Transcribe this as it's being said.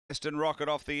Aston Rocket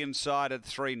off the inside at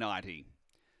 390.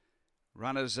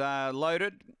 Runners are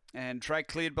loaded and track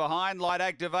cleared behind. Light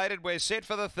activated. We're set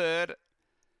for the third.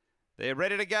 They're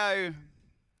ready to go.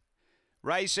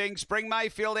 Racing, Spring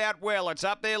Mayfield out well. It's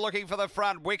up there looking for the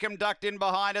front. Wickham ducked in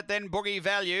behind it, then Boogie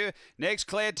Value. Next,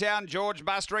 Claretown George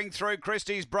mustering through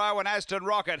Christie's Bro and Aston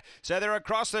Rocket. So they're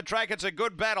across the track. It's a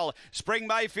good battle. Spring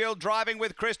Mayfield driving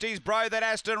with Christie's Bro, then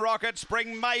Aston Rocket.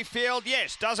 Spring Mayfield,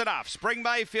 yes, does enough. Spring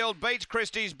Mayfield beats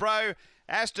Christie's Bro.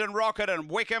 Aston Rocket and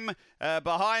Wickham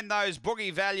behind those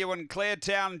Boogie Value and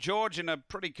Claretown George in a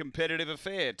pretty competitive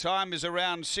affair. Time is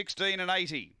around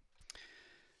 16:80.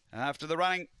 After the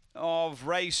running of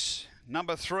race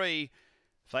number 3,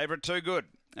 favourite Too Good.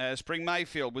 Spring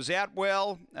Mayfield was out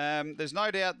well. There's no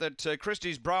doubt that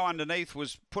Christie's Bro underneath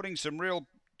was putting some real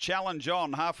challenge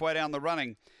on halfway down the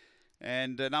running.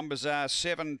 And numbers are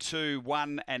 7, 2,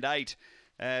 1 and 8.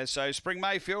 So Spring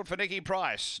Mayfield for Nicky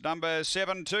Price. Number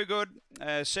 7, Too Good.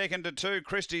 Second to 2,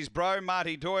 Christie's Bro,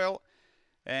 Marty Doyle.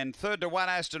 And third to 1,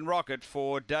 Aston Rocket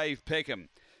for Dave Peckham.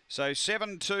 So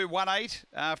 7, 2, 1, 8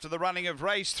 after the running of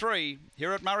race 3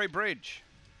 here at Murray Bridge.